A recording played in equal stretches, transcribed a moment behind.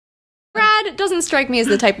Pitt doesn't strike me as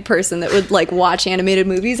the type of person that would, like, watch animated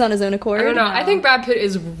movies on his own accord. I don't know. I think Brad Pitt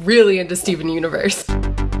is really into Steven Universe.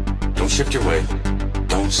 Don't shift your weight.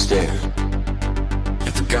 Don't stare.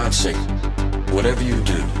 And for God's sake, whatever you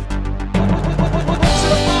do,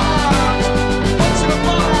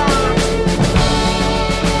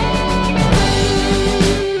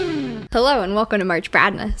 Hello and welcome to March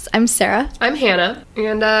Madness. I'm Sarah. I'm Hannah,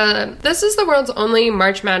 and this is the world's only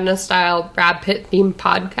March Madness-style Brad Pitt-themed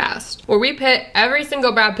podcast, where we pit every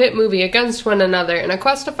single Brad Pitt movie against one another in a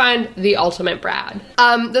quest to find the ultimate Brad.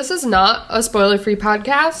 This is not a spoiler-free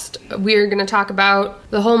podcast. We're going to talk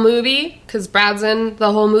about the whole movie, because Brad's in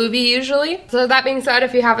the whole movie usually. So that being said,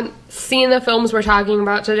 if you haven't seen the films we're talking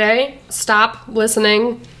about today, stop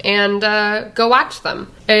listening and go watch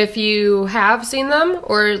them. If you have seen them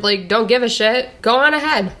or like don't give a shit, go on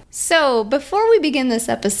ahead. So, before we begin this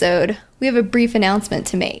episode, we have a brief announcement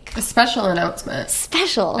to make. A special announcement.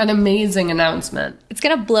 Special. An amazing announcement. It's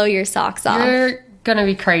gonna blow your socks off. You're gonna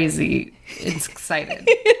be crazy. It's excited.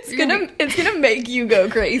 It's gonna make you go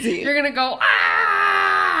crazy. You're gonna go,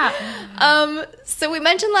 ah! So we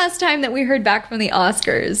mentioned last time that we heard back from the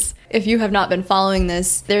Oscars. If you have not been following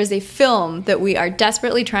this, there's a film that we are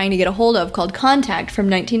desperately trying to get a hold of called Contact from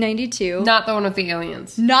 1992. Not the one with the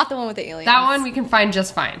aliens. Not the one with the aliens. That one we can find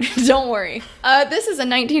just fine. Don't worry. This is a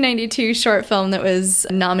 1992 short film that was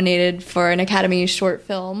nominated for an Academy Short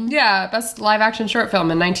Film. Yeah, best live-action short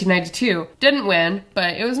film in 1992. Didn't win,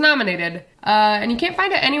 but it was nominated. And you can't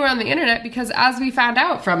find it anywhere on the internet because, as we found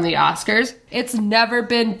out from the Oscars, it's never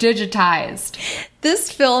been digitized.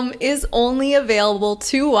 This film is only available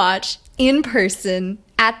to watch in person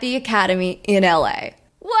at the Academy in LA.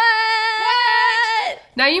 What?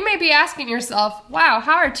 Now you may be asking yourself, wow,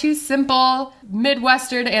 how are two simple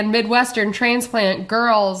Midwestern and Midwestern transplant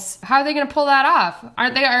girls, how are they going to pull that off?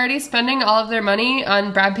 Aren't they already spending all of their money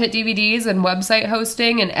on Brad Pitt DVDs and website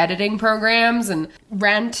hosting and editing programs and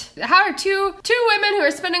rent? How are two women who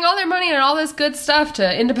are spending all their money on all this good stuff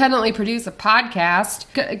to independently produce a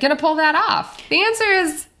podcast going to pull that off? The answer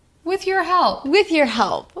is with your help. With your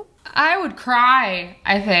help. I would cry,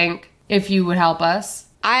 I think, if you would help us.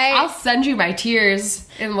 I'll send you my tears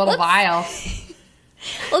in a little while.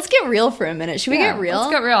 Let's get real for a minute. Should we get real?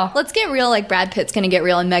 Let's get real. Let's get real like Brad Pitt's going to get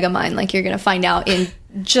real in Megamind, like you're going to find out in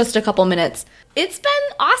just a couple minutes. It's been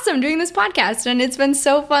awesome doing this podcast, and it's been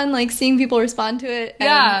so fun, like, seeing people respond to it.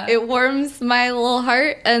 Yeah. And it warms my little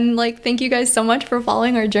heart, and, like, thank you guys so much for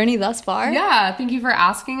following our journey thus far. Yeah, thank you for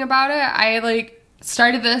asking about it. I,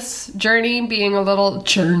 started this journey being a little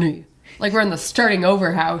journey. Like, we're in the starting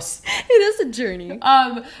over house. It is a journey.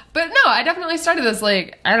 But no, I definitely started this,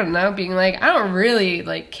 I don't know, being I don't really,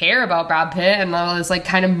 care about Brad Pitt, and I was,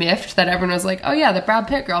 kind of miffed that everyone was oh, yeah, the Brad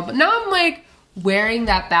Pitt girl. But now I'm, wearing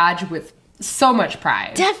that badge with so much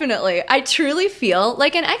pride. Definitely. I truly feel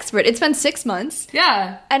like an expert. It's been 6 months.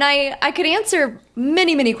 Yeah. And I could answer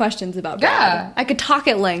many, many questions about Brad. Yeah. I could talk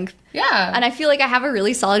at length. Yeah. And I feel like I have a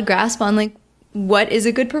really solid grasp on, what is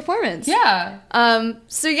a good performance. Yeah.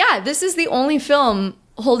 So yeah, this is the only film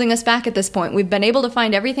holding us back at this point. We've been able to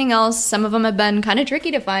find everything else. Some of them have been kind of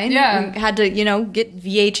tricky to find. Yeah. We had to, get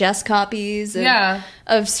VHS copies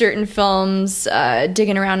of certain films,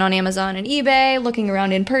 digging around on Amazon and eBay, looking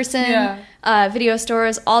around in person, video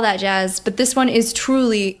stores, all that jazz. But this one is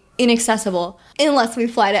truly inaccessible unless we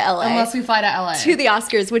fly to LA. To the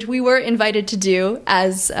Oscars, which we were invited to do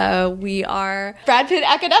as we are Brad Pitt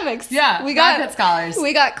academics. Yeah, Brad Pitt scholars.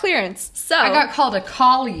 We got clearance. So I got called a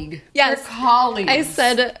colleague. Yes. We're colleagues. I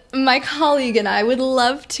said, my colleague and I would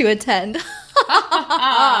love to attend.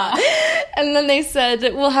 And then they said,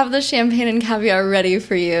 we'll have the champagne and caviar ready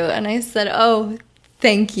for you. And I said, oh,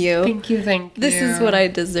 thank you. Thank you. This is what I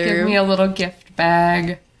deserve. Give me a little gift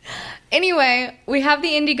bag. Anyway, we have the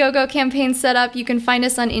Indiegogo campaign set up. You can find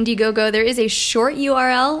us on Indiegogo. There is a short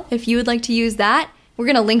URL if you would like to use that. We're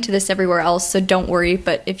going to link to this everywhere else, so don't worry.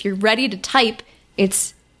 But if you're ready to type,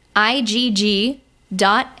 it's igg.me/at/March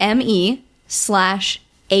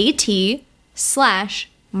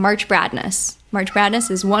Bradness. March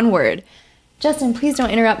Bradness is one word. Justin, please don't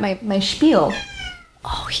interrupt my spiel.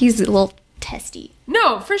 Oh, he's a little testy.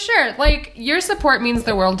 No, for sure. Your support means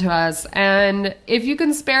the world to us. And if you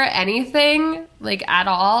can spare anything, at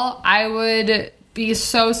all, I would be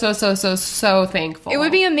so thankful. It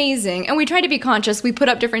would be amazing. And we try to be conscious. We put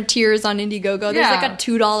up different tiers on Indiegogo. There's a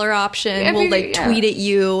 $2 option. We'll tweet at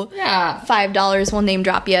you. Yeah. $5, we'll name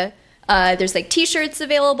drop you. There's t-shirts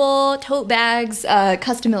available, tote bags,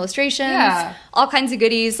 custom illustrations, all kinds of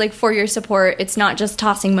goodies for your support. It's not just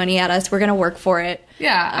tossing money at us. We're going to work for it.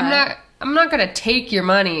 Yeah, I'm not gonna take your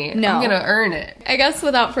money. No. I'm gonna earn it. I guess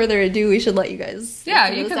without further ado, we should let you guys you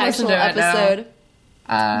can listen to it episode.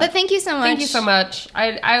 But thank you so much. Thank you so much.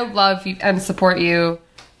 I love you and support you.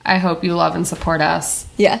 I hope you love and support us.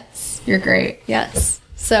 Yes. You're great. Yes.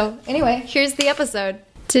 So, anyway, here's the episode.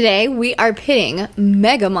 Today, we are pitting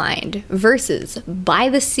Megamind versus By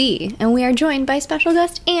the Sea, and we are joined by special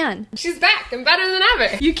guest Anne. She's back and better than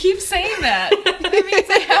ever. You keep saying that. That means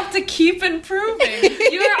I have to keep improving.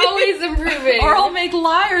 You are always improving. Or I'll make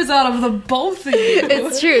liars out of the both of you.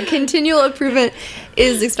 It's true. Continual improvement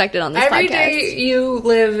is expected on this podcast. Every day you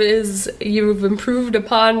live is you've improved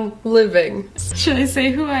upon living. Should I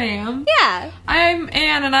say who I am? Yeah. I'm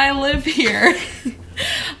Anne and I live here.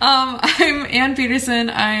 I'm Anne Peterson.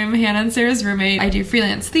 I'm Hannah and Sarah's roommate. I do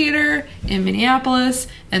freelance theater in Minneapolis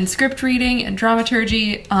and script reading and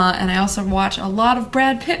dramaturgy, and I also watch a lot of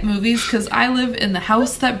Brad Pitt movies because I live in the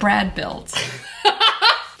house that Brad built.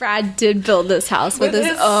 Brad did build this house with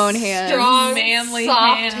his own hands. Strong, manly,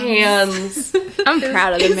 soft hands. I'm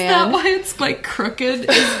proud of the man. Is that why it's like crooked?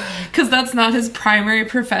 Because that's not his primary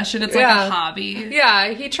profession. It's like a hobby. Yeah,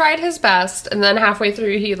 he tried his best, and then halfway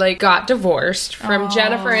through he like got divorced from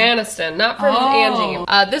Jennifer Aniston, not from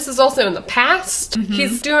Angie. This is also in the past. Mm-hmm.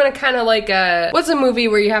 He's doing a kind of like what's a movie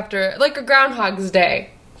where you have to, like a Groundhog's Day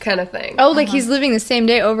kind of thing. Oh, like he's living the same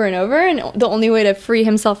day over and over, and the only way to free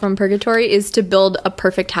himself from purgatory is to build a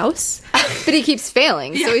perfect house. But he keeps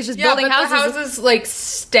failing, so he's just building houses. The houses like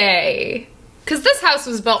stay. Because this house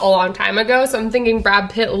was built a long time ago, so I'm thinking Brad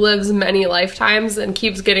Pitt lives many lifetimes and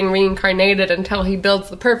keeps getting reincarnated until he builds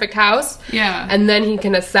the perfect house. Yeah. And then he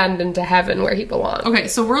can ascend into heaven where he belongs. Okay,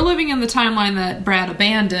 so we're living in the timeline that Brad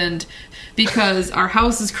abandoned because our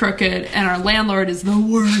house is crooked and our landlord is the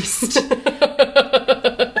worst.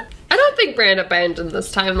 I don't think Brad abandoned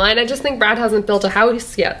this timeline. I just think Brad hasn't built a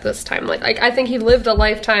house yet this timeline. Like, I think he lived a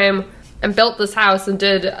lifetime and built this house and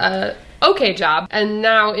did a okay job. And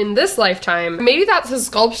now in this lifetime, maybe that's his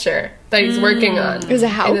sculpture that he's working on. There's a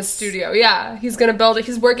house in the studio. Yeah, he's gonna build it.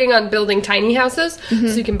 He's working on building tiny houses, so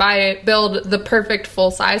you can build the perfect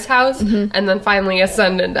full-size house, and then finally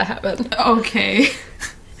ascend into heaven. Okay.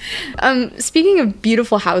 Speaking of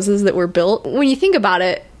beautiful houses that were built, when you think about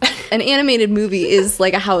it, an animated movie is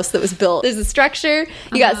like a house that was built. There's a structure.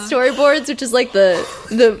 You got storyboards, which is like the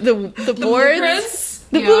boards. Blueprints?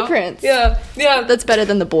 The blueprints. Yeah. That's better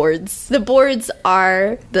than the boards. The boards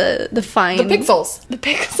are the fine... The pixels. The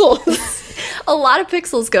pixels. A lot of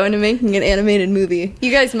pixels go into making an animated movie.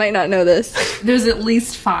 You guys might not know this. There's at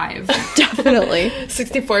least 5. Definitely.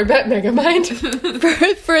 64-bit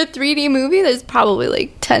Megamind. For a 3D movie, there's probably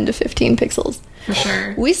like 10 to 15 pixels. For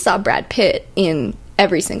sure. We saw Brad Pitt in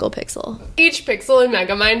every single pixel. Each pixel in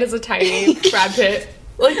Megamind is a tiny Brad Pitt.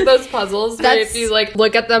 Like those puzzles where if you like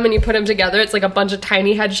look at them and you put them together, it's like a bunch of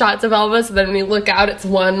tiny headshots of Elvis, and then when you look out, it's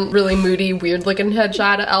one really moody, weird looking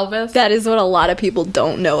headshot of Elvis. That is what a lot of people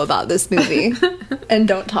don't know about this movie and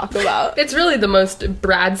don't talk about. It's really the most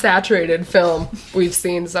Brad saturated film we've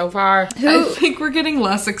seen so far. I think we're getting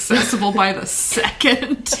less accessible by the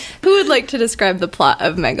second. Who would like to describe the plot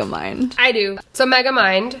of Megamind? I do. So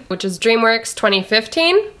Megamind, which is DreamWorks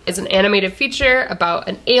 2015, is an animated feature about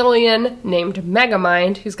an alien named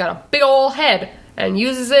Megamind who's got a big ol' head and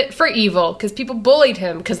uses it for evil because people bullied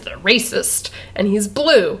him because they're racist, and he's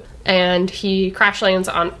blue, and he crash lands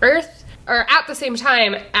on Earth, or at the same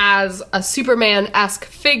time as a Superman-esque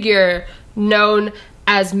figure known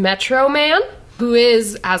as Metro Man, who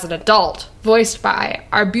is, as an adult, voiced by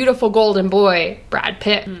our beautiful golden boy, Brad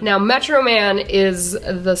Pitt. Now, Metro Man is,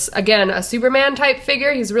 this again, a Superman-type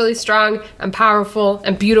figure. He's really strong and powerful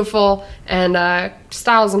and beautiful and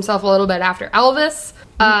styles himself a little bit after Elvis.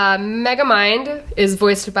 Megamind is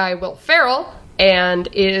voiced by Will Ferrell and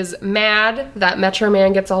is mad that Metro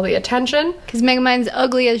Man gets all the attention. Because Megamind's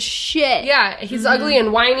ugly as shit. Yeah, he's ugly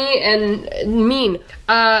and whiny and mean.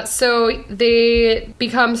 So they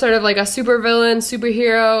become sort of like a supervillain,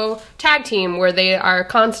 superhero tag team where they are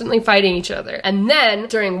constantly fighting each other. And then,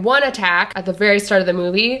 during one attack at the very start of the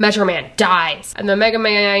movie, Metro Man dies. And then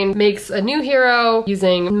Megamind makes a new hero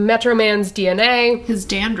using Metro Man's DNA. His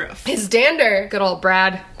dandruff. His dander. Good old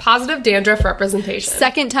Brad. Positive dandruff representation.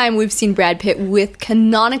 Second time we've seen Brad Pitt with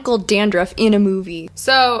canonical dandruff in a movie.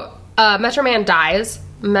 So, Metro Man dies.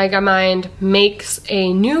 Megamind makes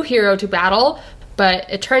a new hero to battle, but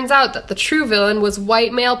it turns out that the true villain was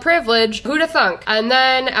white male privilege. Who'da thunk? And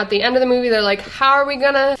then at the end of the movie, they're like, how are we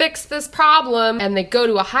gonna fix this problem? And they go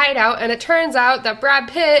to a hideout, and it turns out that Brad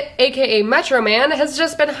Pitt, aka Metro Man, has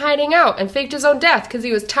just been hiding out and faked his own death because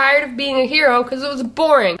he was tired of being a hero because it was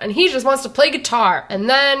boring, and he just wants to play guitar. And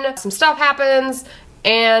then some stuff happens,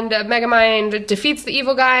 And Megamind defeats the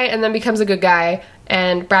evil guy and then becomes a good guy.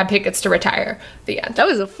 And Brad Pitt gets to retire. The end. That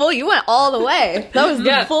was you went all the way. That was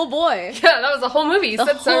the full boy. Yeah, that was the whole movie. You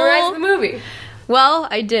said summarize the movie. Well,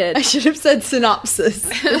 I did. I should have said synopsis.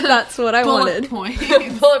 That's what I wanted.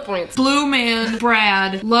 Bullet points. Blue man,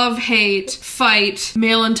 Brad, love, hate, fight,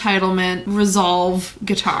 male entitlement, resolve,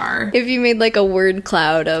 guitar. If you made like a word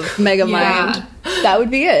cloud of Megamind, that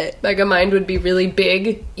would be it. Megamind would be really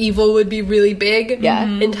big. Evil would be really big. Yeah.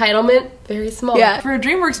 Entitlement, very small. Yeah. For a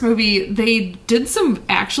DreamWorks movie, they did some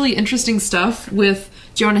actually interesting stuff with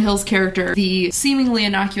Jonah Hill's character, the seemingly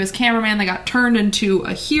innocuous cameraman that got turned into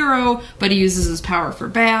a hero, but he uses his power for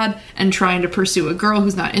bad and trying to pursue a girl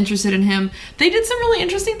who's not interested in him. They did some really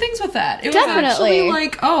interesting things with that. It was actually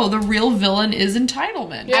like, oh, the real villain is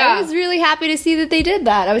entitlement. Yeah. I was really happy to see that they did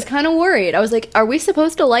that. I was kind of worried. I was like, are we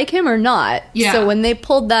supposed to like him or not? Yeah. So when they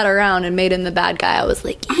pulled that around and made him the bad guy, I was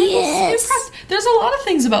like, yes. I was impressed. There's a lot of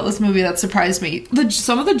things about this movie that surprised me.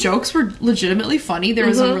 Some of the jokes were legitimately funny. There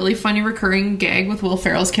was a really funny recurring gag with Will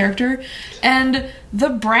Ferrell's character, and the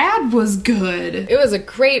Brad was good. It was a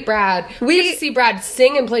great Brad. We get to see Brad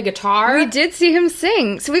sing and play guitar. We did see him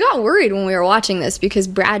sing. So we got worried when we were watching this because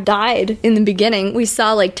Brad died in the beginning. We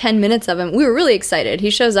saw like 10 minutes of him. We were really excited. He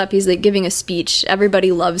shows up. He's like giving a speech.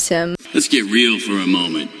 Everybody loves him. Let's get real for a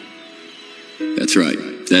moment. That's right.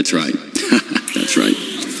 That's right. That's right.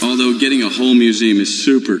 Although getting a whole museum is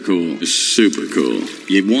super cool. It's super cool.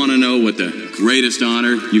 You want to know what the greatest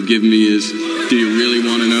honor you've given me is? Do you really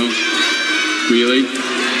want to know? Really?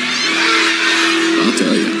 I'll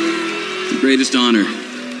tell you. The greatest honor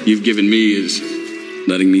you've given me is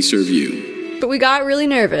letting me serve you. But we got really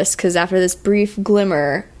nervous because after this brief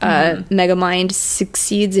glimmer, Megamind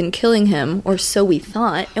succeeds in killing him, or so we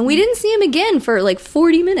thought, and we didn't see him again for like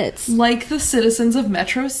 40 minutes. Like the citizens of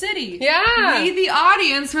Metro City. Yeah! We, the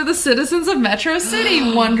audience, were the citizens of Metro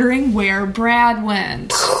City wondering where Brad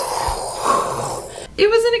went. It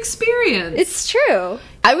was an experience. It's true.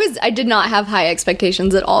 I did not have high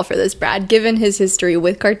expectations at all for this Brad, given his history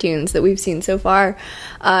with cartoons that we've seen so far.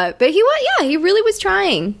 But he really was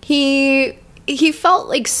trying. He felt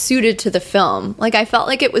like suited to the film. Like I felt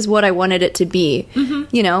like it was what I wanted it to be,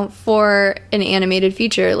 you know, for an animated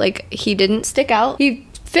feature. Like he didn't stick out. He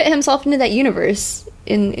fit himself into that universe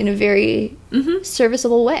in a very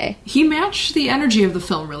serviceable way. He matched the energy of the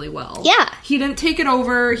film really well. Yeah. He didn't take it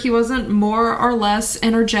over. He wasn't more or less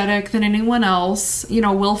energetic than anyone else. You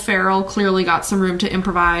know, Will Ferrell clearly got some room to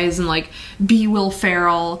improvise and, like, be Will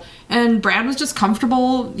Ferrell. And Brad was just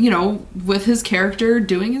comfortable, you know, with his character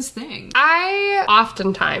doing his thing. I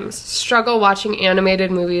oftentimes struggle watching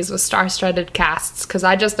animated movies with star-studded casts because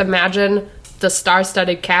I just imagine the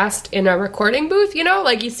star-studded cast in a recording booth, you know?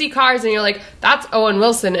 Like, you see Cars and you're like, that's Owen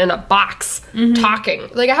Wilson in a box talking.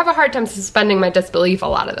 Like, I have a hard time suspending my disbelief a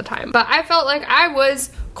lot of the time. But I felt like I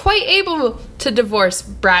was quite able to divorce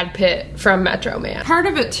Brad Pitt from Metro Man. Part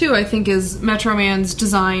of it, too, I think, is Metro Man's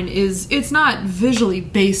design it's not visually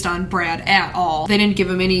based on Brad at all. They didn't give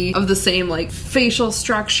him any of the same, like, facial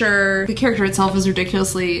structure. The character itself is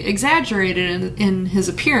ridiculously exaggerated in his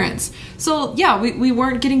appearance. So, yeah, we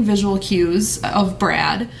weren't getting visual cues of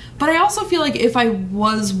Brad. But I also feel like if I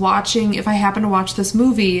happened to watch this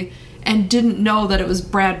movie and didn't know that it was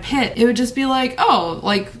Brad Pitt, it would just be like, oh,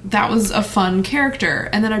 like, that was a fun character.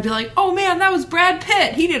 And then I'd be like, oh man, that was Brad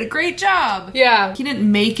Pitt. He did a great job. Yeah. He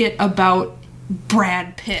didn't make it about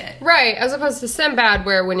Brad Pitt. Right, as opposed to Sinbad,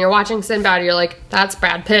 where when you're watching Sinbad, you're like, that's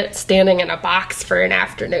Brad Pitt standing in a box for an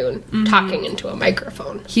afternoon, talking into a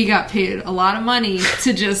microphone. He got paid a lot of money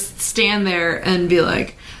to just stand there and be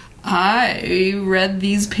like, I read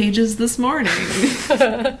these pages this morning.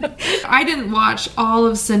 I didn't watch all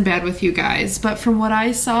of Sinbad with you guys, but from what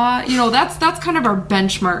I saw, you know, that's kind of our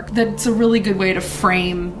benchmark. That's a really good way to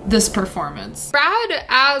frame this performance. Brad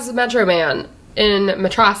as Metro Man in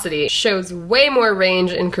Metrocity shows way more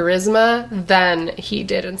range and charisma than he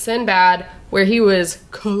did in Sinbad, where he was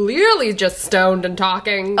clearly just stoned and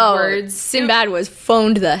talking words. Sinbad was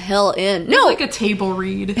phoned the hell in. No, it was like a table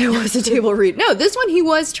read. It was a table read. No, this one he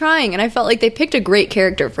was trying, and I felt like they picked a great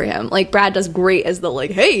character for him. Like, Brad does great as the,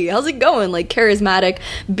 like, hey, how's it going? Like, charismatic,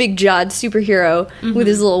 big-jawed superhero with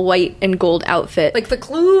his little white and gold outfit. Like the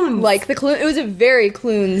Clunes. It was a very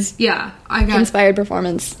Clunes inspired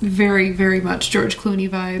performance. Very, very much George Clooney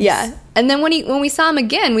vibes. Yeah. And then when we saw him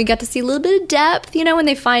again, we got to see a little bit of depth, you know, when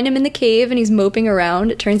they find him in the cave and he's moping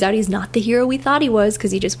around. It turns out he's not the hero we thought he was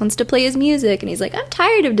because he just wants to play his music. And he's like, I'm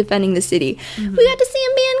tired of defending the city. We got to see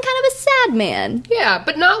him being kind of a sad man. Yeah,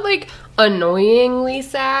 but not, like, annoyingly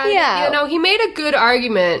sad. Yeah. You know, he made a good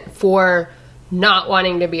argument for not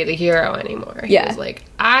wanting to be the hero anymore. He was like,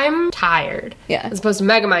 I'm tired. Yeah. As opposed to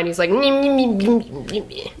Megamind, he's like,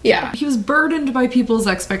 yeah. He was burdened by people's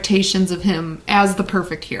expectations of him as the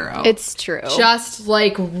perfect hero. It's true. Just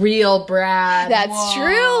like real Brad. That's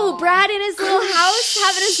true. Brad in his little house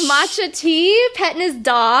having his matcha tea, petting his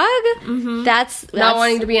dog. Mm-hmm. That's not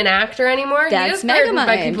wanting to be an actor anymore. That's he is burdened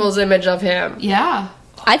by people's image of him. Yeah.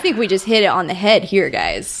 I think we just hit it on the head here,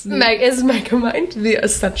 guys. Is Megamind the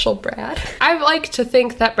essential Brad? I like to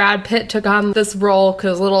think that Brad Pitt took on this role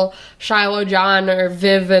because little Shiloh John or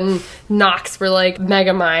Viv and Knox were like,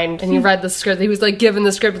 Megamind, and he read the script. He was like given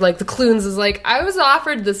the script, like the Clunes is like, I was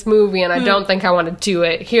offered this movie and I don't think I want to do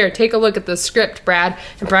it. Here, take a look at the script, Brad.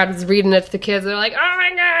 And Brad was reading it to the kids. They're like, oh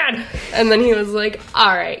my god! And then he was like,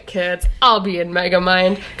 all right, kids, I'll be in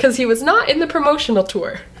Megamind, because he was not in the promotional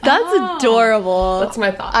tour. That's adorable. That's my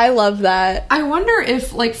thought. I love that. I wonder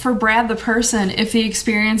if, like, for Brad the person, if the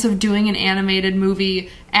experience of doing an animated movie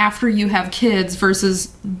after you have kids versus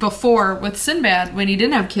before with Sinbad when he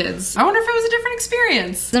didn't have kids, I wonder if it was a different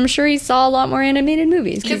experience. I'm sure he saw a lot more animated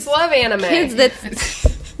movies. Kids love anime. Kids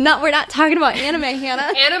that's... we're not talking about anime,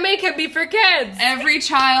 Hannah. Anime can be for kids. Every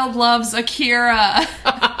child loves Akira.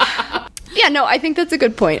 Yeah, no, I think that's a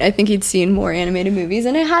good point. I think he'd seen more animated movies,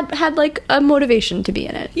 and it had like a motivation to be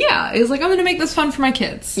in it. Yeah, he's like, I'm gonna make this fun for my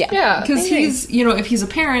kids. Yeah. Because he's, you know, if he's a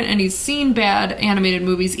parent and he's seen bad animated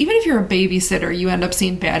movies, even if you're a babysitter, you end up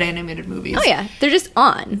seeing bad animated movies. Oh yeah, they're just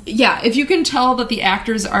on. Yeah, if you can tell that the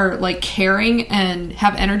actors are like caring and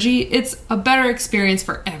have energy, it's a better experience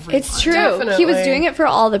for everyone. It's true. Definitely. He was doing it for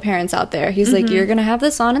all the parents out there. He's like, you're gonna have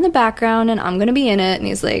this on in the background, and I'm gonna be in it. And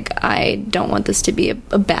he's like, I don't want this to be a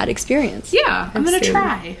bad experience. Yeah, I'm gonna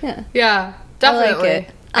try. Yeah, Definitely.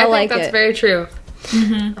 I like think that's it. very true.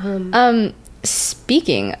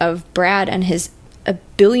 Speaking of Brad and his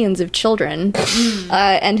billions of children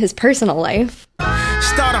and his personal life.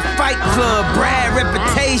 Start a fight club, Brad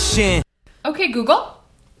reputation. Okay, Google.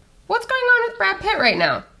 What's going on with Brad Pitt right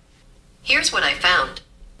now? Here's what I found.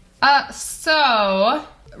 So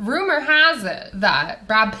rumor has it that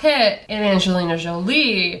Brad Pitt and Angelina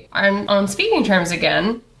Jolie are on speaking terms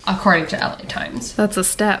again, according to LA Times. That's a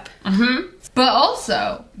step. But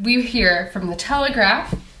also, we hear from The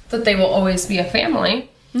Telegraph that they will always be a family,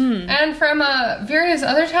 and from various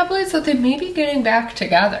other tabloids that they may be getting back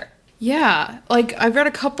together. Yeah, like I've read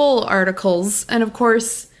a couple articles, and of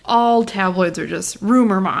course, all tabloids are just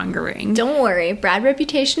rumor mongering. Don't worry, Brad's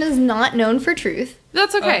reputation is not known for truth.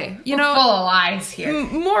 That's okay. We're full of lies here.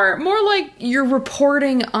 More like you're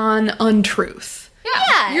reporting on untruth.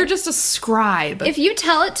 Yeah. You're just a scribe. If you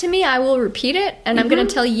tell it to me, I will repeat it, and I'm going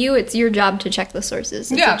to tell you it's your job to check the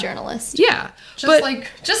sources as a journalist. Yeah. Just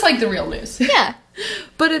like the real news. Yeah.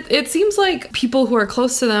 But it seems like people who are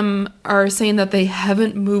close to them are saying that they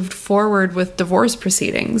haven't moved forward with divorce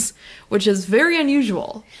proceedings, which is very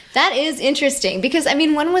unusual. That is interesting, because, I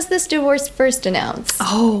mean, when was this divorce first announced?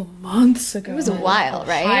 Oh, months ago. It was a while,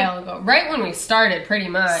 right? A while ago. Right when we started, pretty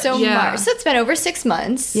much. So it's been over 6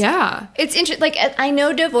 months. Yeah. It's interesting. Like, I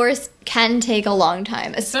know divorce can take a long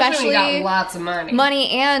time, especially when you got lots of money.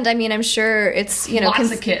 And, I mean, I'm sure it's, you know...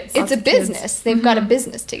 Lots of kids. It's a business. They've got a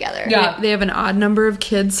business together. Yeah. They have an odd number of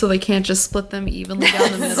kids, so they can't just split them evenly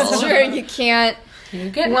down the middle. Sure, you can't... You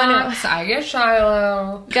get Knox, I get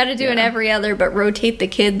Shiloh. Got to do an every other, but rotate the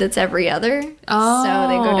kid that's every other. Oh. So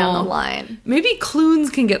they go down the line. Maybe Clunes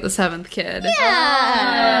can get the 7th kid.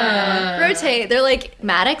 Yeah. Rotate. They're like,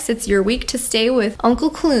 Maddox, it's your week to stay with Uncle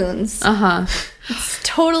Clunes. Uh-huh. It's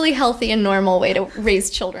totally healthy and normal way to raise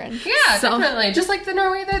children. Yeah, definitely. Just like the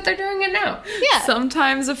way that they're doing it now. Yeah.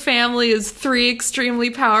 Sometimes a family is 3 extremely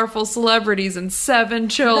powerful celebrities and 7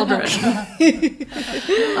 children.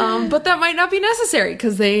 But that might not be necessary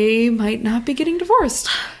because they might not be getting divorced.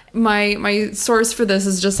 My source for this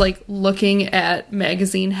is just like looking at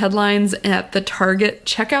magazine headlines at the Target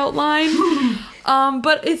checkout line.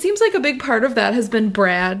 But it seems like a big part of that has been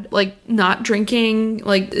Brad, like, not drinking.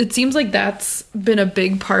 Like, it seems like that's been a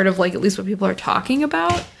big part of, like, at least what people are talking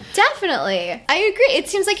about. Definitely. I agree. It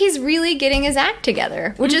seems like he's really getting his act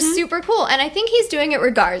together, which is super cool. And I think he's doing it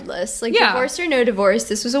regardless. Like, divorce or no divorce,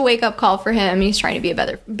 this was a wake-up call for him. He's trying to be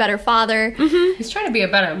a better father. He's trying to be a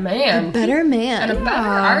better man. A better man. And a better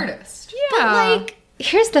artist. But, like,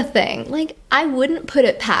 here's the thing. Like, I wouldn't put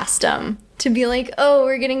it past him to be like, oh,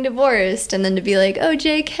 we're getting divorced, and then to be like, oh,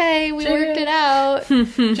 JK, we worked it out.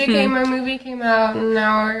 JK, my movie came out, and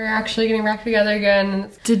now we're actually getting back together again.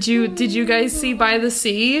 Did you guys see By the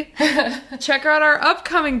Sea? Check out our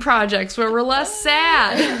upcoming projects where we're less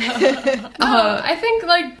sad. I think,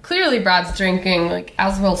 like, clearly Brad's drinking, like,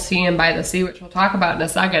 as we'll see in By the Sea, which we'll talk about in a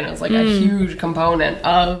second, is, like, a huge component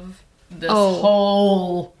of this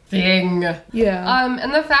whole thing. Yeah.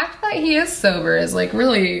 And the fact that he is sober is like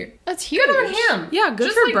really... That's huge. Good on him. Yeah,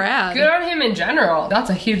 good for Brad. Good on him in general. That's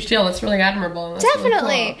a huge deal. That's really admirable. That's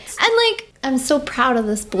Definitely. really cool. And like, I'm so proud of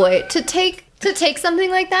this boy to take something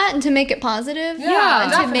like that and to make it positive. Yeah,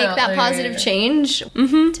 and to make that definitely. positive change.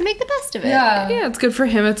 To make the best of it. Yeah. It's good for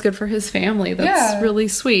him. It's good for his family. That's really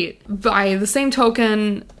sweet. By the same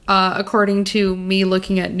token, according to me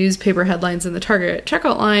looking at newspaper headlines in the Target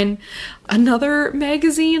checkout line, another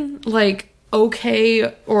magazine, like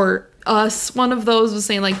OK or Us, one of those was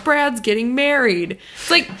saying like, Brad's getting married. It's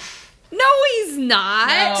like, no, he's not.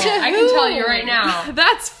 No, I can tell you right now.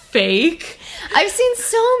 That's fake. I've seen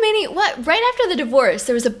so many. Right after the divorce,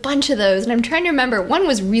 there was a bunch of those, and I'm trying to remember. One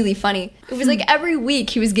was really funny. It was like every week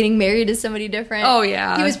he was getting married to somebody different. Oh,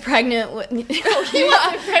 yeah. He was pregnant. He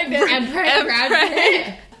wasn't pregnant. And Brad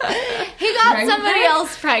Pitt. He got somebody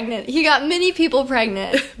else pregnant. He got many people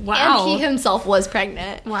pregnant. Wow. And he himself was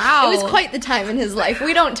pregnant. Wow. It was quite the time in his life.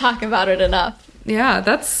 We don't talk about it enough. Yeah,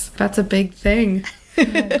 that's a big thing.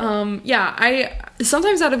 I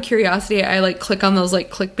sometimes out of curiosity I like click on those like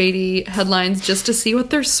clickbaity headlines just to see what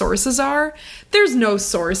their sources are. There's no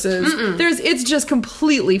sources. It's just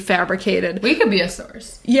completely fabricated. We could be a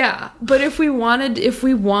source. Yeah, but if we want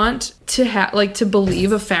to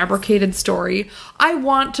believe a fabricated story, I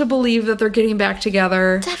want to believe that they're getting back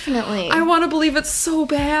together. Definitely. I want to believe it so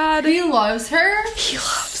bad. He loves her. He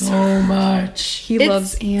loves so much. He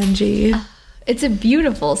loves Angie. It's a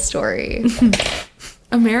beautiful story.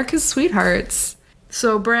 America's sweethearts.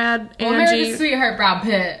 So Brad, Angie, America's sweetheart, Brad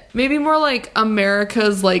Pitt. Maybe more like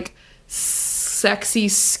America's like sexy,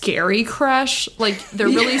 scary crush. Like they're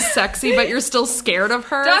really sexy, but you're still scared of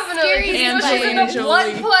her. Definitely. Angelina She's in a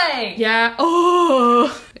blood Jolie. play. Yeah.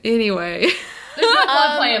 Oh. Anyway. There's no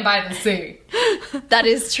blood playing By the Sea. That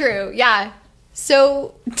is true. Yeah.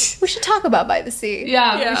 So we should talk about By the Sea.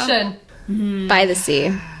 Yeah. We should. By the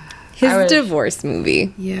Sea. His divorce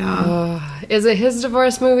movie. Yeah. Is it his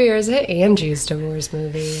divorce movie or is it Angie's divorce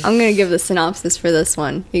movie? I'm going to give the synopsis for this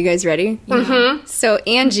one. You guys ready? Mm-hmm. So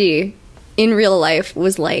Angie, in real life,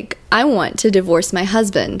 was like, I want to divorce my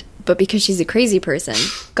husband. But because she's a crazy person,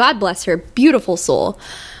 God bless her, beautiful soul,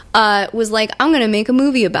 was like, I'm going to make a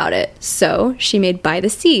movie about it. So she made By the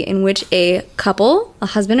Sea, in which a couple, a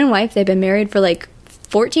husband and wife, they've been married for like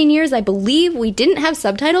 14 years, I believe. We didn't have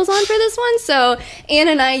subtitles on for this one, so Anne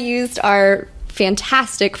and I used our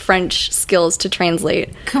fantastic French skills to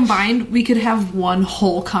translate. Combined, we could have one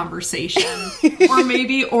whole conversation. Or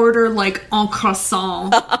maybe order like un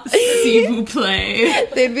croissant, s'il vous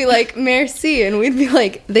plaît. They'd be like, merci, and we'd be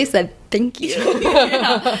like, they said thank you.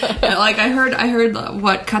 Yeah, like I heard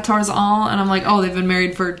what 14 ans, and I'm like, oh, they've been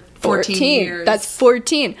married for 14 years. That's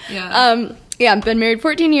 14. Yeah. Yeah, been married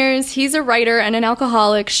 14 years. He's a writer and an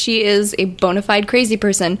alcoholic. She is a bona fide crazy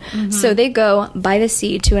person. Mm-hmm. So they go by the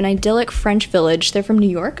sea to an idyllic French village. They're from New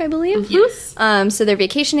York, I believe. Yes. So they're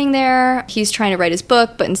vacationing there. He's trying to write his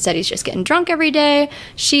book, but instead he's just getting drunk every day.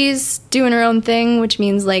 She's doing her own thing, which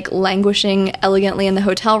means like languishing elegantly in the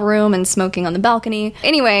hotel room and smoking on the balcony.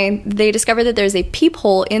 Anyway, they discover that there's a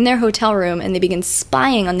peephole in their hotel room, and they begin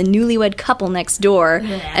spying on the newlywed couple next door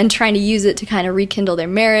and trying to use it to kind of rekindle their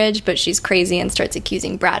marriage, but she's crazy and starts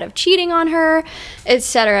accusing Brad of cheating on her,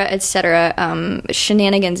 etc., etc.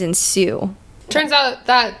 Shenanigans ensue. Turns out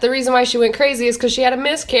that the reason why she went crazy is because she had a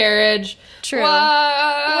miscarriage. True. What?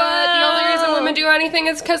 The only reason women do anything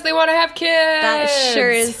is because they want to have kids. That sure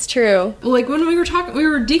is true. Like when we were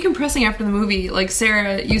decompressing after the movie, like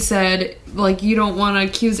Sarah, you said like you don't want to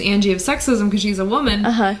accuse Angie of sexism because she's a woman.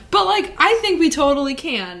 But like I think we totally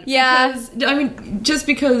can. Yeah. Because, I mean, just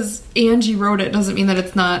because Angie wrote it doesn't mean that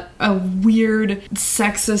it's not a weird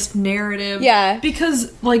sexist narrative. Yeah.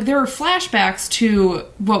 Because like there are flashbacks to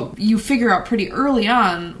what you figure out pretty early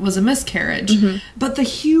on was a miscarriage. But the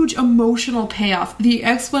huge emotional payoff, the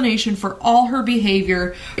explanation for all her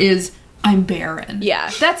behavior is I'm barren.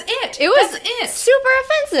 Yeah. That's it. It was That's it. super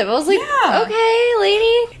offensive. I was like, Yeah. okay,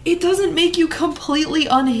 lady. It doesn't make you completely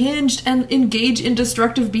unhinged and engage in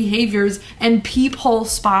destructive behaviors and peephole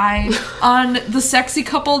spy on the sexy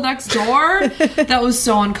couple next door. That was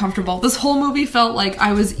so uncomfortable. This whole movie felt like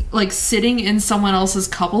I was like sitting in someone else's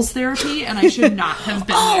couples therapy and I should not have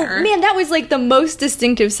been there. Man, that was like the most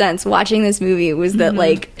distinctive sense watching this movie was that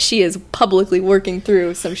like she is publicly working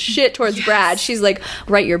through some shit towards Brad. She's like,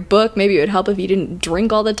 write your book. Maybe it would help if you didn't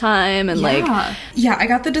drink all the time. And yeah, I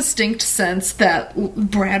got the distinct sense that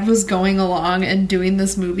Brad was going along and doing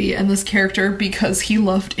this movie and this character because he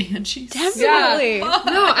loved Angie. Definitely. Yeah.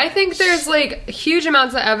 No, I think there's like huge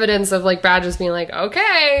amounts of evidence of like Brad just being like,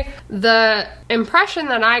 okay. The impression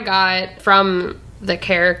that I got from the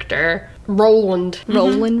character. Roland.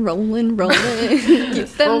 Rolling. Keep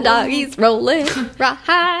them doggies rolling.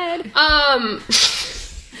 Rawhide.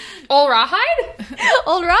 Old Rawhide?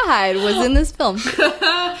 Old Rawhide was in this film.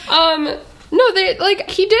 No,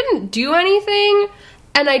 he didn't do anything.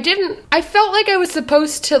 And I felt like I was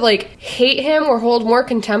supposed to, hate him or hold more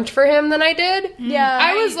contempt for him than I did. Yeah.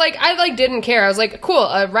 I didn't care. I was like, cool,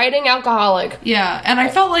 a writing alcoholic. Yeah, and I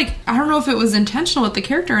felt like, I don't know if it was intentional with the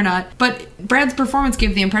character or not, but Brad's performance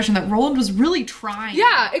gave the impression that Roland was really trying.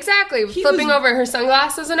 Yeah, exactly. Flipping over her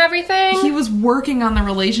sunglasses and everything. He was working on the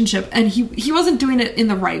relationship, and he wasn't doing it in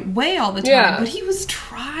the right way all the time, but he was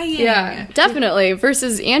trying. Yeah. Definitely.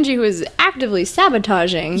 Versus Angie, who was actively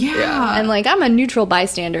sabotaging. Yeah. And, I'm a neutral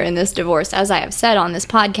bystander in this divorce, as I have said on this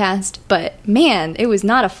podcast, but, man, it was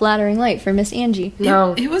not a flattering light for Miss Angie.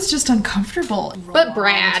 No. It was just uncomfortable. But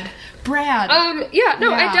Brad.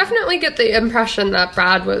 I definitely get the impression that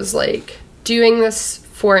Brad was, doing this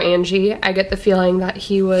for Angie. I get the feeling that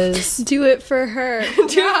he was... Do it for her. Do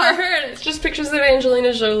it for her. And it's just pictures of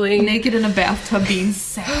Angelina Jolie. Naked in a bathtub being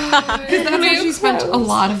sad. Because that's where she spent a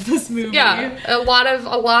lot of this movie. Yeah, a lot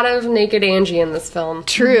of naked Angie in this film.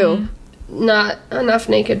 True. Not enough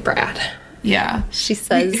naked Brad. Yeah. She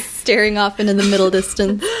says, staring off into the middle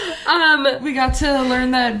distance. We got to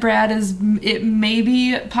learn that Brad is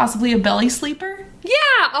maybe possibly a belly sleeper.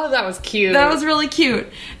 Yeah! Oh, that was cute. That was really cute.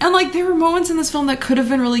 And, there were moments in this film that could have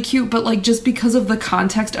been really cute, but, just because of the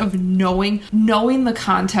context of knowing the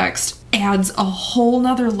context adds a whole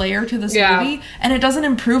nother layer to this movie, and it doesn't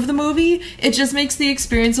improve the movie. It just makes the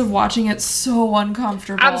experience of watching it so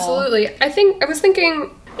uncomfortable. Absolutely. I was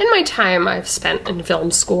thinking, in my time I've spent in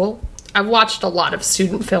film school, I've watched a lot of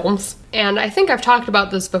student films, and I think I've talked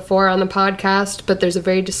about this before on the podcast, but there's a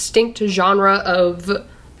very distinct genre of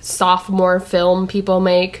sophomore film people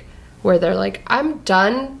make where they're like, I'm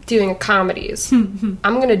done doing comedies. I'm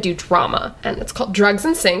gonna do drama. And it's called Drugs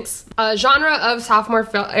and Sinks, a genre of sophomore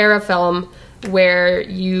era film where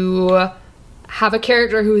you have a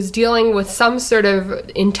character who is dealing with some sort of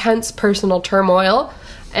intense personal turmoil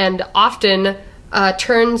and often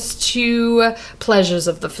turns to pleasures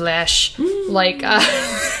of the flesh,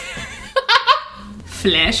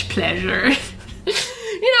 flesh pleasure.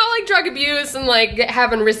 Drug abuse and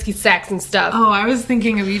having risky sex and stuff. Oh, I was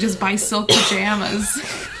thinking of you just buy silk pajamas.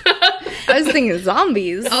 I was thinking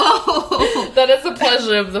zombies. Oh, that is a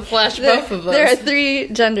pleasure of the flesh, both of us. There are 3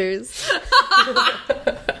 genders.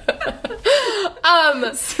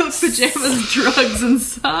 Silk pajamas, drugs, and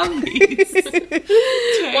zombies.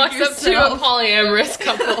 Walks up to a polyamorous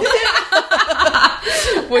couple.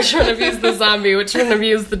 Which one of you is the zombie? Which one of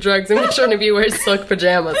you is the drugs? And which one of you wears silk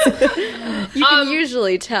pajamas? You can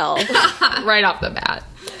usually tell. Right off the bat.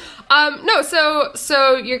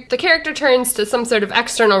 The character turns to some sort of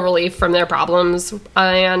external relief from their problems,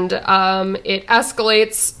 and it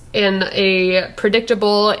escalates in a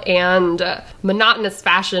predictable and monotonous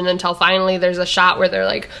fashion until finally there's a shot where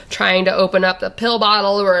they're trying to open up the pill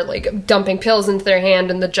bottle or dumping pills into their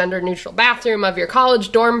hand in the gender neutral bathroom of your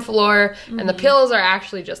college dorm floor, and the pills are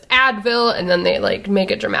actually just Advil, and then they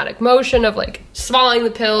make a dramatic motion of swallowing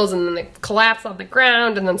the pills, and then they collapse on the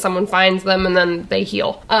ground, and then someone finds them, and then they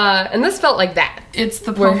heal. And this felt like that. It's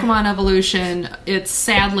the Pokemon evolution. It's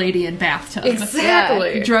Sad Lady in Bathtub.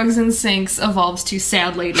 Exactly. Yeah. Drugs and Sinks evolves to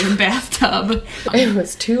Sad Lady in Bathtub. It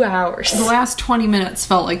was 2 hours. The last 20 minutes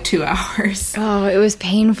felt like 2 hours. Oh, it was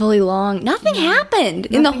painfully long. Nothing happened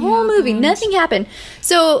in the whole movie. Nothing happened.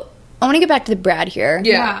 So I want to get back to the Brad here.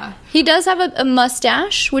 Yeah. He does have a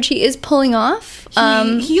mustache, which he is pulling off.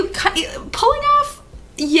 He pulling off?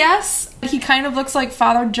 Yes. He kind of looks like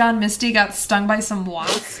Father John Misty got stung by some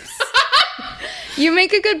wasps. You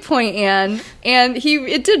make a good point, Anne. And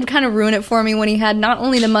it did kind of ruin it for me when he had not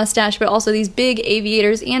only the mustache, but also these big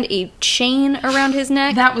aviators and a chain around his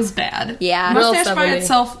neck. That was bad. Yeah. Mustache by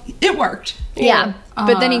itself, it worked. Yeah.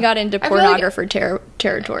 But then he got into pornographer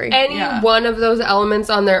territory. Any one of those elements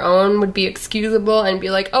on their own would be excusable and be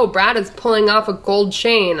like, oh, Brad is pulling off a gold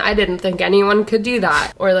chain. I didn't think anyone could do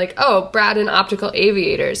that. Or oh, Brad in optical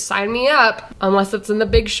aviators. Sign me up. Unless it's in The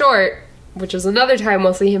Big Short, which is another time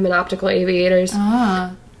we'll see him in optical aviators.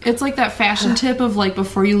 It's like that fashion tip of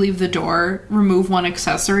before you leave the door, remove one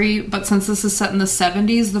accessory. But since this is set in the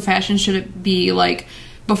 70s, the fashion should be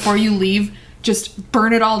before you leave, just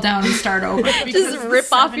burn it all down and start over. Just rip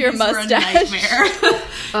off your mustache.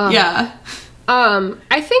 Yeah.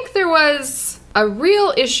 I think there was a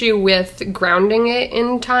real issue with grounding it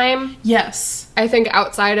in time. Yes. I think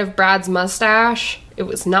outside of Brad's mustache, it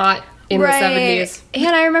was not in the 70s.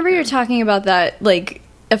 And I remember you were talking about that,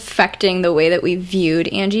 affecting the way that we viewed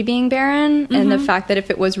Angie being barren, and the fact that if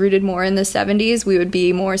it was rooted more in the 70s, we would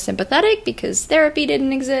be more sympathetic because therapy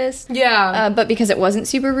didn't exist. Yeah. But because it wasn't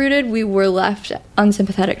super rooted, we were left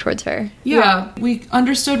unsympathetic towards her. Yeah. We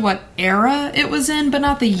understood what era it was in, but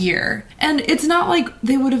not the year. And it's not like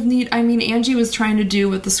they would have Angie was trying to do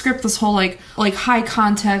with the script this whole like high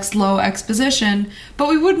context, low exposition, but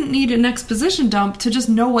we wouldn't need an exposition dump to just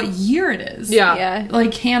know what year it is. Yeah.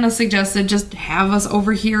 Like Hannah suggested, just have us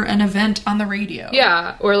overhear an event on the radio.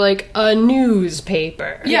 Yeah, or like a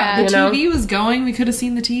newspaper. Yeah, the TV was going. We could have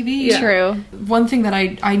seen the TV. Yeah. True. One thing that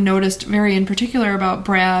I noticed very in particular about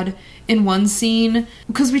Brad in one scene,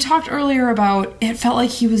 because we talked earlier about it felt like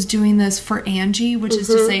he was doing this for Angie, which is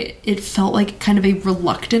to say it felt like kind of a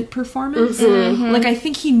reluctant performance. Like I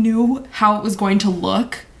think he knew how it was going to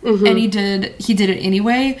look. And he did it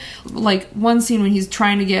anyway. Like one scene when he's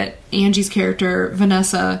trying to get Angie's character,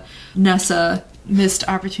 Nessa, missed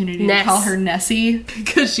opportunity to call her Nessie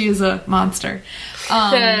because she is a monster.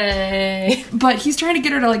 But he's trying to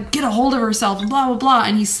get her to like get a hold of herself and blah blah blah,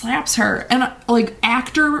 and he slaps her. And like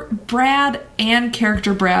actor Brad and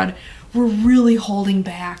character Brad were really holding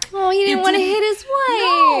back. Oh, he didn't want to hit his wife.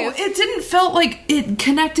 No, it didn't felt like it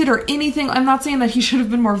connected or anything. I'm not saying that he should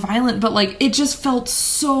have been more violent, but like it just felt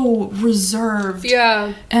so reserved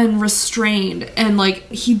and restrained, and like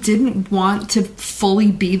he didn't want to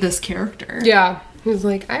fully be this character. Yeah. He was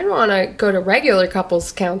like, I don't want to go to regular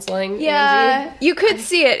couples counseling. Yeah, Angie. you could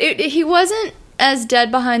see it. He wasn't as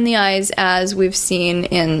dead behind the eyes as we've seen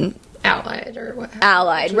in Allied or what?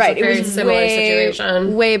 Allied, right. It was a very similar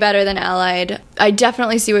situation. Way better than Allied. I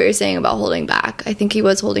definitely see what you're saying about holding back. I think he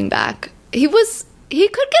was holding back. He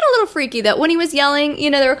could get a little freaky, though. When he was yelling,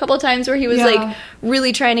 there were a couple of times where he was, like,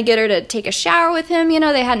 really trying to get her to take a shower with him.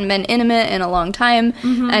 They hadn't been intimate in a long time.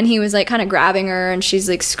 And he was, like, kind of grabbing her, and she's,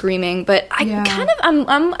 like, screaming. But I'm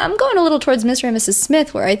going a little towards Mr. and Mrs.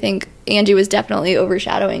 Smith, where I think Angie was definitely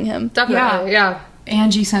overshadowing him. Definitely, yeah.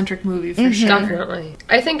 Angie-centric movie, for sure. Definitely.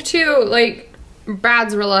 I think, too, like,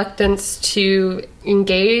 Brad's reluctance to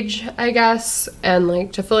engage, I guess, and,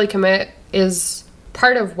 like, to fully commit is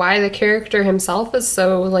part of why the character himself is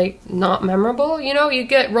so, like, not memorable. You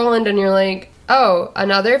get Roland and you're like, oh,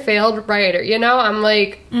 another failed writer. I'm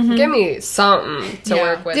like, give me something to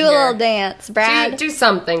work with. Do a little dance, Brad. Do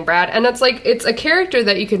something, Brad. And it's like, it's a character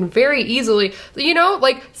that you can very easily,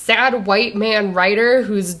 like, sad white man writer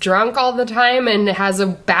who's drunk all the time and has a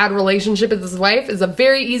bad relationship with his wife is a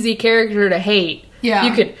very easy character to hate.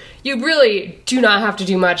 Yeah. You really do not have to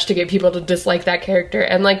do much to get people to dislike that character,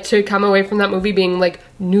 and like to come away from that movie being like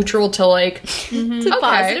neutral to like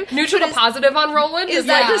positive. Neutral to positive on Roland. Is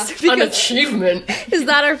that just an achievement? Is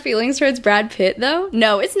that our feelings towards Brad Pitt though?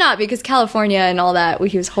 No, it's not, because California and all that,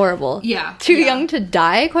 he was horrible. Yeah. Too young to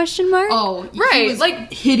die? ? Oh, right. He was,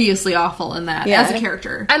 like, hideously awful in that as a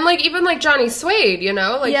character. And like even like Johnny Suede,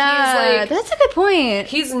 like he's like, that's a good point.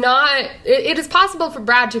 He's not. It is possible for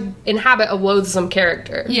Brad to inhabit a loathsome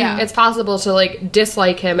character. Yeah. It's possible to like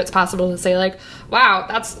dislike him. It's possible to say like, wow,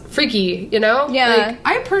 that's freaky, Yeah. Like,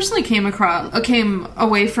 I personally came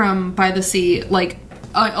away from By the Sea like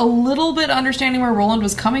a little bit understanding where Roland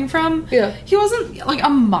was coming from. Yeah. He wasn't like a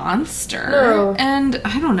monster. No. And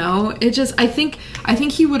I don't know. It just I think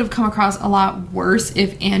he would have come across a lot worse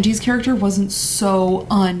if Angie's character wasn't so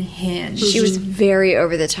unhinged. She was very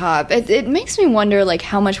over the top. It makes me wonder like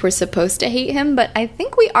how much we're supposed to hate him, but I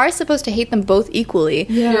think we are supposed to hate them both equally.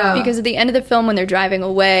 Yeah. Because at the end of the film when they're driving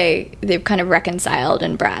away, they've kind of reconciled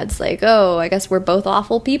and Brad's like, oh, I guess we're both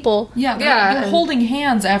awful people. Yeah, they're holding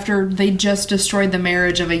hands after they just destroyed the marriage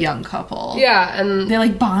of a young couple. Yeah, and they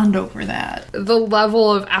like bond over that. The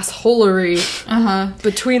level of assholery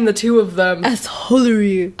between the two of them.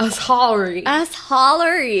 Assholery. Assholery.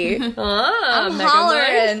 Assholery. I'm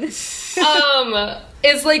hollering.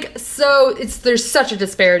 Is like so. There's such a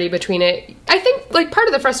disparity between it. I think like part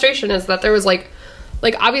of the frustration is that there was like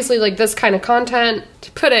obviously like this kind of content.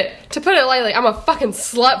 To put it lightly, I'm a fucking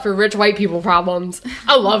slut for rich white people problems.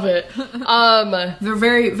 I love it. They're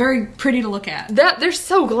very, very pretty to look at. They're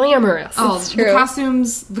so glamorous. Oh, the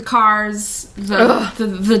costumes, the cars,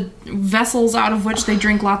 the vessels out of which they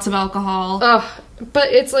drink lots of alcohol. But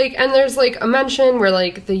it's like, and there's like a mention where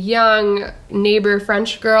like the young neighbor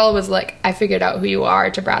French girl was like, I figured out who you are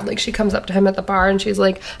to Brad. Like she comes up to him at the bar and she's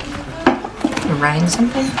like, you're writing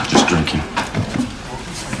something? Just drinking.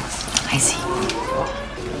 I see.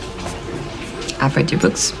 I've read your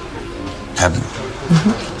books. Have you?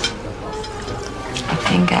 I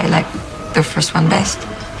think I like the first one best.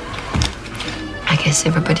 I guess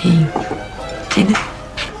everybody did.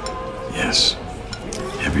 Yes.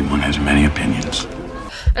 Everyone has many opinions.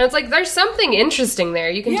 And it's like, there's something interesting there.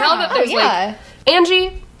 You can tell that there's like,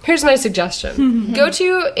 Angie, here's my suggestion. Go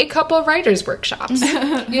to a couple of writers' workshops.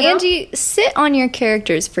 Angie, sit on your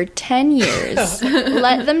characters for 10 years.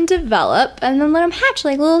 Let them develop, and then let them hatch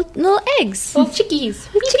like little eggs. Little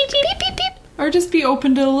chickies. Beep, beep, beep, beep, beep. Or just be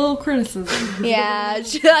open to a little criticism. Yeah,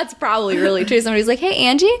 that's probably really true. Somebody's like, hey,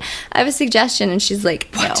 Angie, I have a suggestion. And she's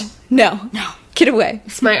like, what? No. Get away.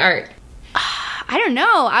 It's my art. I don't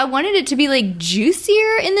know. I wanted it to be like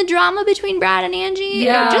juicier in the drama between Brad and Angie.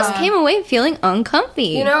 Yeah. I just came away feeling uncomfy.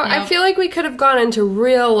 You know, I feel like we could have gone into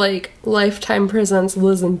real, like, Lifetime Presents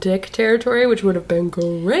Liz and Dick territory, which would have been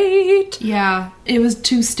great. Yeah, it was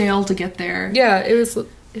too stale to get there. Yeah, it was...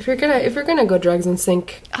 If you're gonna go drugs and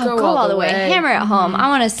sink, go all the way. Hammer it home. I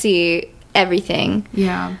want to see everything.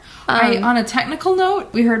 Yeah. On a technical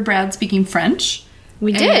note, we heard Brad speaking French.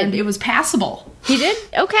 We did. And it was passable. He did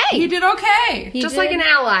okay. He did okay. Just like an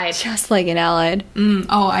Allied. Just like an Allied.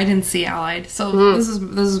 Oh, I didn't see Allied. So this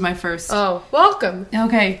is my first. Oh, welcome.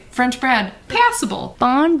 Okay, French Brad, passable.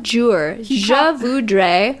 Bonjour. Je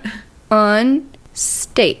voudrais un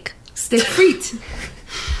steak. Steak frites.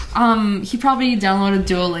 He probably downloaded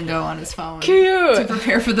Duolingo on his phone. Cute. To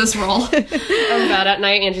prepare for this role. I'm bad at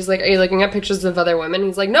night. Angie's like, are you looking at pictures of other women?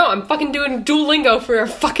 He's like, no, I'm fucking doing Duolingo for a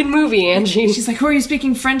fucking movie, Angie. She's like, who are you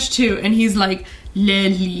speaking French to? And he's like, le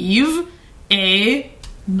livre est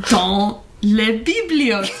dans la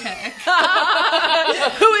bibliothèque.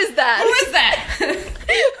 Who is that? Who is that?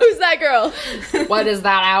 Who's that girl? What is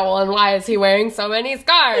that owl and why is he wearing so many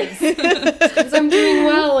scars? Because I'm doing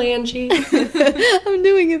well, Angie. I'm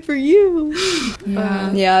doing it for you.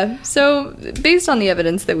 Yeah. So, based on the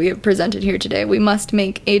evidence that we have presented here today, we must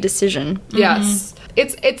make a decision. Yes.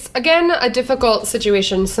 It's again a difficult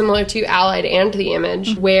situation similar to Allied and The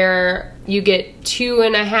Image, where you get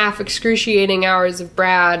 2.5 excruciating hours of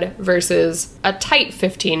Brad versus a tight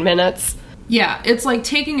 15 minutes. Yeah, it's like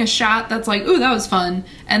taking a shot that's like, ooh, that was fun.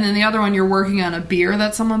 And then the other one, you're working on a beer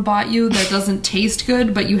that someone bought you that doesn't taste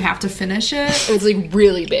good, but you have to finish it. And it's like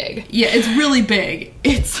really big. Yeah, it's really big.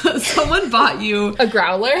 It's someone bought you a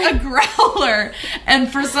growler. A growler.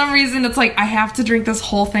 And for some reason, it's like, I have to drink this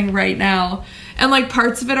whole thing right now. And like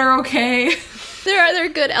parts of it are okay. There are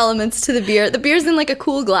good elements to the beer. The beer's in like a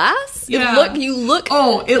cool glass. Yeah. You look.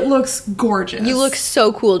 Oh, it looks gorgeous. You look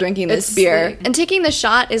so cool drinking this beer. Sweet. And taking the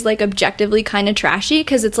shot is like objectively kind of trashy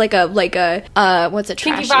because it's like a what's a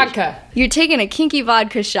trashy? Kinky vodka. You're taking a kinky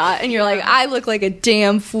vodka shot and you're like, I look like a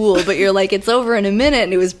damn fool, but you're like, it's over in a minute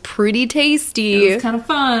and it was pretty tasty. It was kind of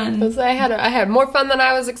fun. I had more fun than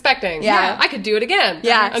I was expecting. Yeah. I could do it again.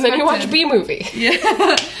 Yeah. And then you watch a B-movie.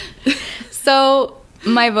 Yeah. So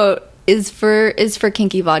my vote is for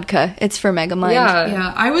kinky vodka. It's for Megamind.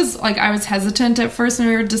 Yeah, I was hesitant at first when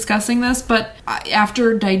we were discussing this, but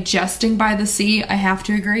after digesting By the Sea, I have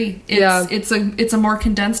to agree. It's a more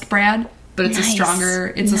condensed Brad, but it's a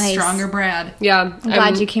stronger Brad. Yeah. I'm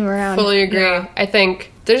glad you came around. Fully agree. Yeah. I think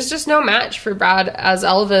there's just no match for Brad as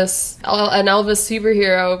Elvis, an Elvis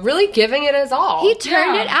superhero, really giving it his all. He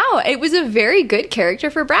turned it out. It was a very good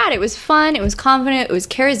character for Brad. It was fun. It was confident. It was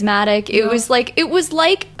charismatic. It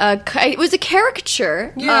was a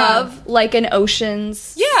caricature of like an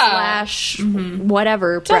Ocean's /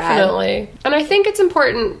 whatever Brad. Definitely. And I think it's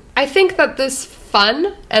important. I think that this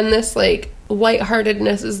fun and this like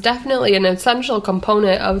lightheartedness is definitely an essential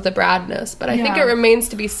component of the Bradness, but I think it remains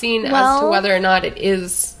to be seen as to whether or not it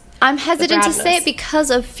is. I'm hesitant to say it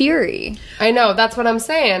because of Fury. I know, that's what I'm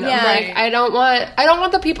saying. Yeah. I'm like, I don't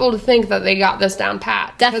want the people to think that they got this down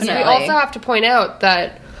pat. Definitely. Because we also have to point out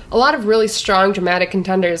that a lot of really strong dramatic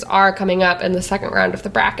contenders are coming up in the second round of the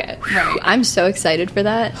bracket. Right. I'm so excited for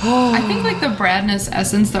that. I think like the Bradness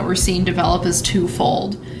essence that we're seeing develop is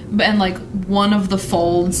twofold. And like one of the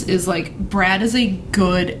folds is like Brad is a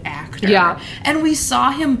good actor. Yeah. And we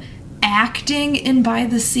saw him acting in By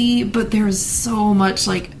the Sea, but there's so much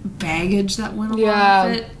like baggage that went along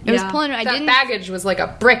with it. It was pulling. That baggage was like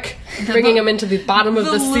a brick bringing him into the bottom of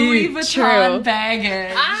the sea. Louis Vuitton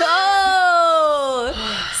baggage. Oh,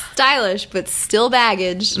 stylish, but still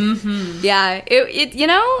baggage. Mm-hmm. Yeah, it. You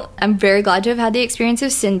know, I'm very glad to have had the experience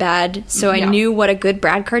of Sinbad, so I knew what a good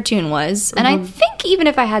Brad cartoon was, and I think even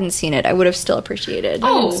if I hadn't seen it, I would have still appreciated.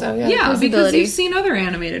 Oh, so, yeah, because you've seen other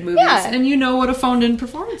animated movies, and you know what a phoned-in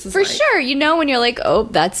performance is for like. sure. You know when you're like, oh,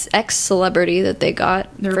 that's X celebrity that they got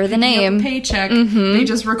for the name. Up a paycheck. Mm-hmm. They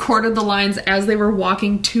just recorded the lines as they were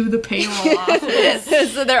walking to the payroll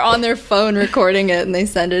office. So they're on their phone recording it, and they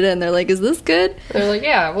send it in. They're like, is this good? They're like,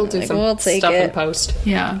 yeah, we'll do some stuff in post.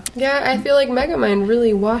 Yeah. Yeah, I feel like Megamind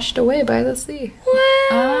really washed away By the Sea.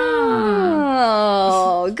 Wow.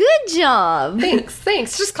 Oh, good job.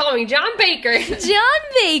 Thanks. Just call me John Baker. John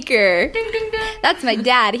Baker. Ding, ding, ding. That's my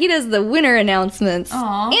dad. He does the winter announcements.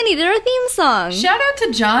 Aw. And he did our theme song. Shout out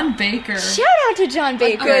to John Baker. Shout out to John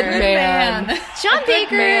Baker. Good man. John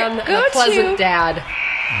Baker, Man, and go a pleasant to dad.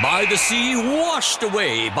 By the Sea, Washed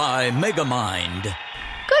Away by Megamind.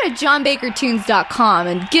 go to johnbakertunes.com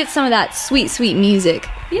and get some of that sweet, sweet music.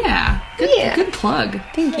 Yeah. Good plug.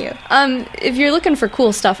 Thank you. If you're looking for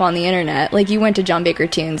cool stuff on the internet, like you went to John Baker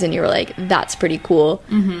Tunes and you were like, that's pretty cool,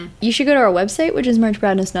 you should go to our website, which is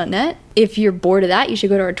marchbradness.net. If you're bored of that, you should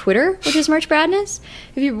go to our Twitter, which is marchbradness.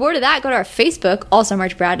 If you're bored of that, go to our Facebook, also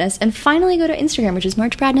marchbradness. And finally, go to Instagram, which is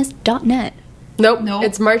marchbradness.net. Nope.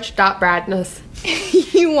 It's march.bradness.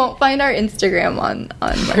 You won't find our Instagram on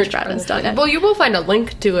marchbradness.net. Well, you will find a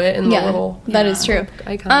link to it in the little... that is true.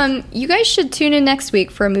 icons. You guys should tune in next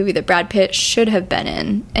week for a movie that Brad Pitt should have been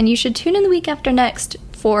in. And you should tune in the week after next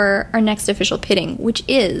for our next official pitting, which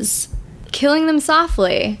is Killing Them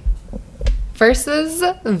Softly versus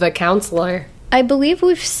The Counselor. I believe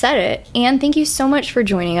we've said it. Anne, thank you so much for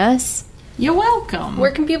joining us. You're welcome.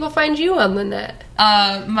 Where can people find you on the net?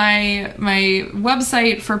 My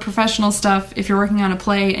website for professional stuff, if you're working on a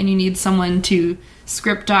play and you need someone to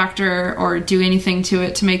script doctor or do anything to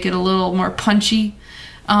it to make it a little more punchy,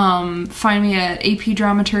 find me at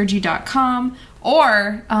apdramaturgy.com,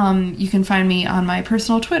 or you can find me on my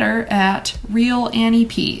personal Twitter at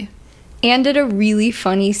RealAnnieP. Anne did a really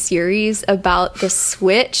funny series about the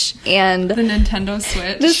Switch and the Nintendo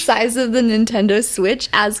Switch. The size of the Nintendo Switch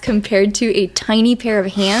as compared to a tiny pair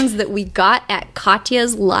of hands that we got at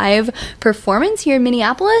Katya's live performance here in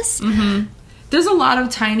Minneapolis. Mm-hmm. There's a lot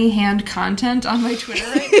of tiny hand content on my Twitter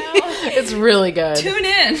right now. It's really good. Tune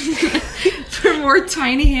in for more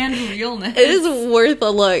tiny hand realness. It is worth a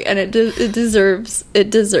look, and it deserves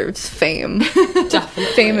fame. Definitely.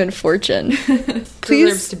 Fame and fortune.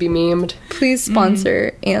 Deserves to be memed. Please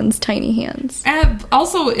sponsor Anne's tiny hands. And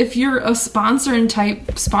also, if you're a sponsor and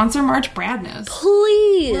type, sponsor March Bradness.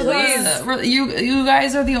 Please. You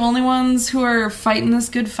guys are the only ones who are fighting this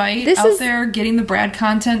good fight out there, getting the Brad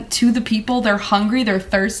content to the people. They're hungry, they're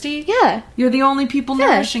thirsty. Yeah. You're the only people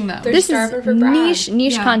nourishing them. This is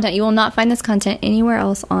niche content. You will not find this content anywhere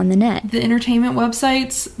else on the net. The entertainment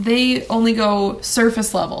websites, they only go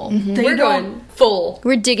surface level. We're going full.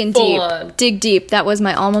 We're digging deep. On. Dig deep. That was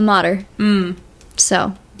my alma mater.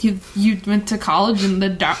 So you went to college in the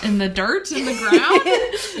dirt in the ground.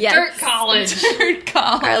 Yes. Dirt college.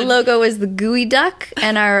 Our logo was the gooey duck,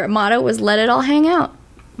 and our motto was "Let it all hang out."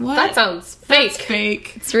 What? That sounds fake. That's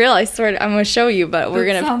fake. It's real. I swear. I'm gonna show you, but we're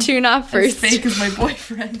gonna tune off first. As fake as my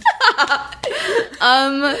boyfriend.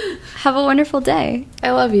 Have a wonderful day. I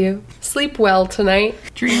love you. Sleep well tonight.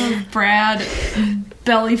 Dream of Brad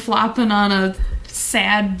belly flopping on a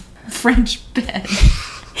sad French bed.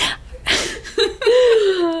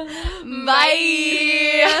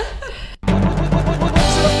 Bye.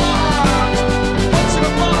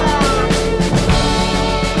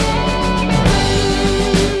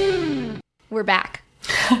 We're back.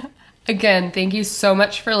 Again, thank you so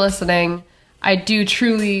much for listening. I do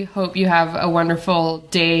truly hope you have a wonderful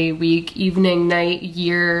day, week, evening, night,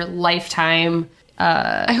 year, lifetime.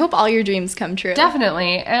 I hope all your dreams come true.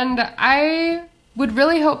 Definitely. And I would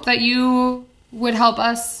really hope that you would help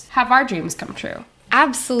us have our dreams come true.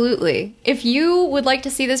 Absolutely. If you would like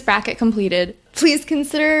to see this bracket completed, please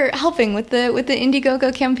consider helping with the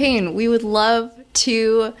Indiegogo campaign. We would love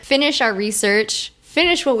to finish our research,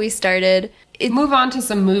 finish what we started. Move on to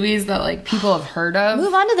some movies that people have heard of.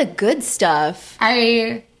 Move on to the good stuff.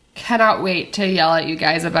 I cannot wait to yell at you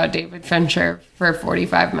guys about David Fincher for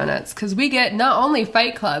 45 minutes, because we get not only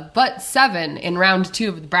Fight Club, but 7 in round 2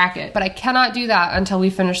 of the bracket. But I cannot do that until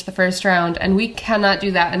we finish the first round, and we cannot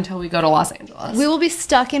do that until we go to Los Angeles. We will be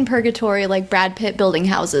stuck in purgatory like Brad Pitt building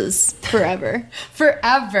houses forever.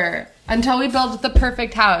 Forever. Until we build the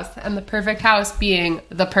perfect house, and the perfect house being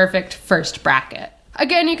the perfect first bracket.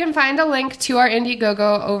 Again, you can find a link to our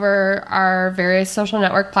Indiegogo over our various social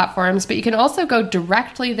network platforms, but you can also go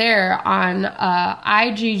directly there on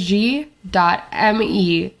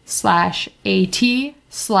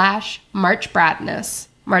igg.me/at/MarchBradness.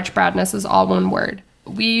 March Bradness is all one word.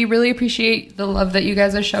 We really appreciate the love that you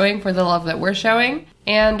guys are showing for the love that we're showing,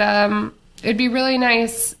 and it'd be really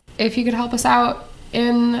nice if you could help us out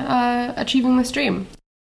in achieving this dream.